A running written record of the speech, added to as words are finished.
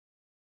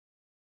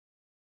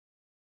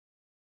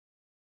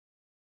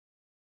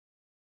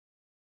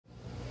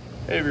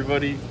Hey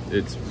everybody,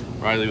 it's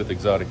Riley with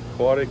Exotic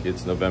Aquatic.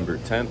 It's November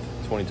 10th,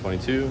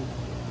 2022.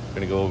 We're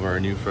gonna go over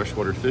our new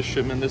freshwater fish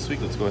shipment this week.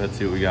 Let's go ahead and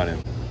see what we got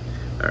in.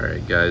 All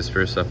right guys,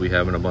 first up we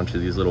have in a bunch of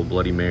these little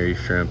Bloody Mary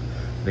shrimp.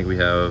 I think we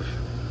have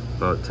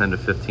about 10 to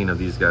 15 of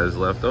these guys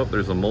left. Oh,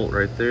 there's a molt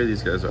right there.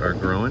 These guys are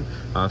growing.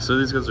 So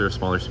these guys are a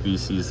smaller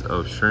species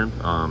of shrimp.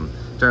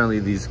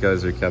 Generally these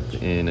guys are kept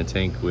in a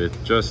tank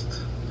with just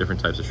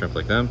different types of shrimp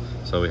like them.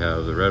 So we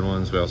have the red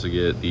ones. We also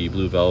get the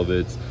blue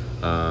velvets.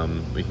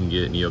 We can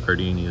get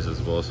neocardinis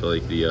as well, so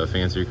like the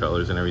fancier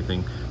colors and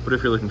everything. But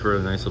if you're looking for a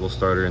nice little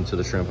starter into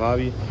the shrimp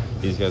hobby,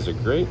 these guys are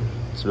great.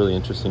 It's really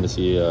interesting to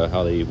see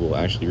how they will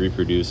actually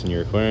reproduce in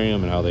your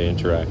aquarium and how they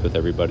interact with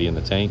everybody in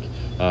the tank.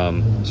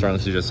 Starting to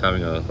suggest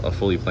having a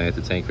fully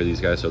planted tank for these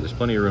guys, so there's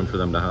plenty of room for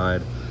them to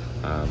hide.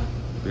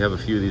 We have a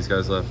few of these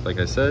guys left, like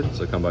I said,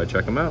 so come by,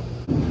 check them out.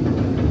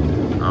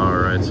 All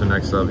right, so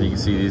next up, you can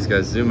see these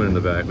guys zooming in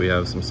the back. We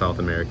have some South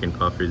American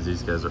puffers.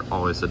 These guys are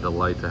always a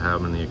delight to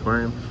have in the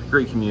aquarium.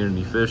 Great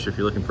community fish. If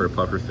you're looking for a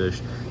puffer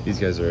fish, these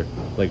guys are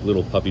like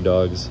little puppy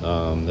dogs.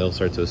 They'll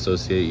start to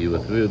associate you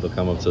with food. They'll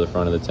come up to the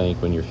front of the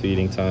tank when you're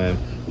feeding time,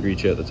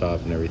 greet you at the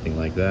top and everything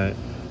like that.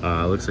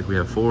 Looks like we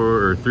have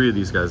 3 of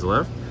these guys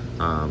left.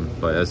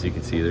 But as you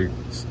can see, they're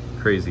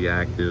crazy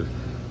active.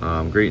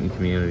 Great in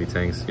community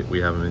tanks. We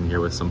have them in here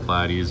with some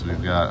platies.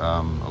 We've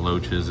got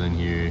loaches in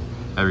here,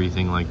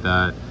 everything like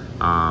that.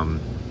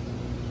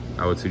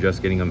 I would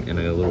suggest getting them in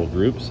a little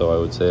group, so I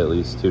would say at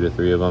least 2 to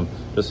 3 of them,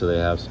 just so they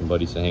have some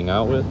buddies to hang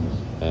out with,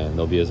 and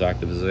they'll be as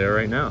active as they are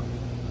right now.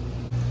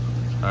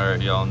 All right,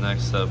 y'all,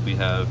 next up we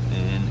have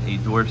in a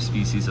dwarf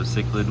species of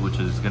cichlid, which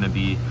is going to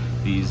be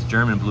these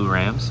German blue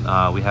rams.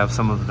 We have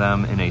some of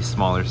them in a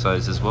smaller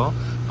size as well,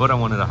 but I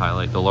wanted to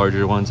highlight the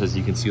larger ones. As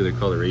you can see, their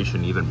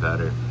coloration even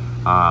better.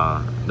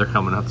 They're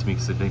coming up to me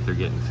because I think they're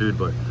getting food,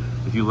 but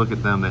if you look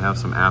at them, they have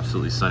some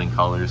absolutely stunning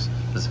colors.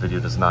 This video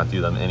does not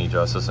do them any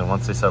justice, and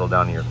once they settle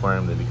down in your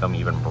aquarium, they become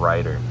even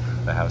brighter.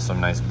 They have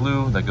some nice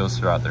blue that goes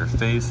throughout their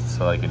face,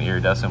 so like an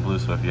iridescent blue,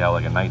 so if you have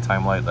like a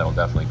nighttime light, that'll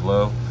definitely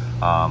glow.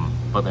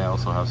 But they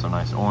also have some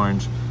nice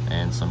orange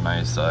and some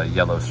nice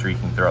yellow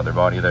streaking throughout their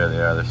body. There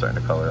they are, they're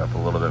starting to color up a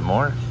little bit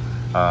more.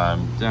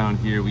 Down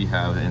here we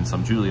have in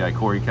some Julii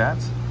cory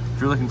cats.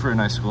 If you're looking for a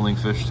nice schooling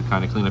fish to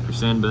kind of clean up your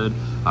sand bed,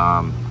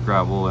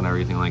 gravel and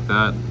everything like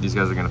that, these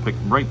guys are going to pick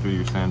right through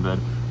your sand bed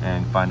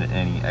and find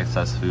any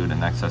excess food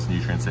and excess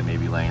nutrients that may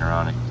be laying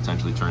around and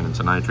potentially turn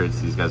into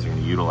nitrates. These guys are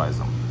going to utilize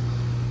them.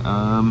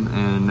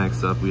 And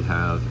next up we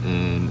have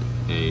in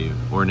a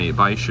ornate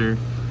bichir.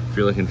 If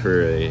you're looking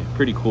for a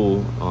pretty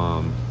cool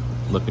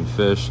looking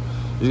fish,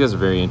 these guys are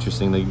very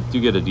interesting. They do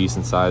get a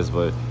decent size,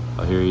 but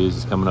here he is,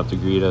 he's coming up to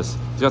greet us.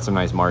 He's got some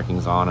nice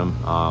markings on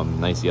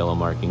him, nice yellow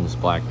markings,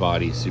 black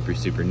body,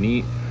 super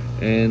neat.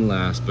 And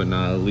last but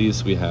not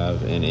least, we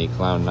have in a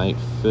clown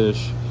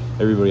knightfish.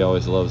 Everybody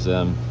always loves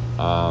them.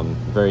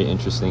 Very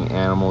interesting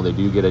animal. They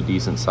do get a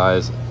decent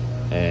size,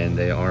 and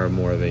they are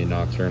more of a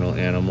nocturnal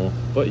animal,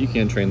 but you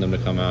can train them to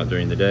come out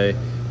during the day.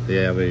 They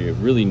have a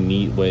really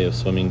neat way of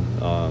swimming,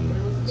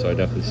 so I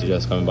definitely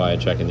suggest coming by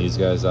and checking these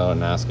guys out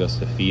and ask us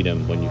to feed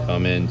him when you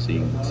come in, so you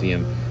can see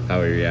him,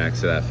 how he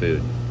reacts to that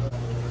food.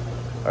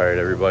 All right,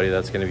 everybody,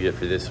 that's going to be it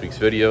for this week's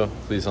video.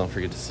 Please don't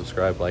forget to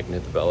subscribe, like, and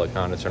hit the bell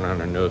icon to turn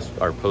on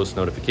our post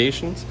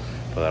notifications.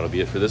 But that'll be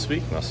it for this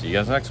week, and I'll see you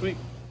guys next week.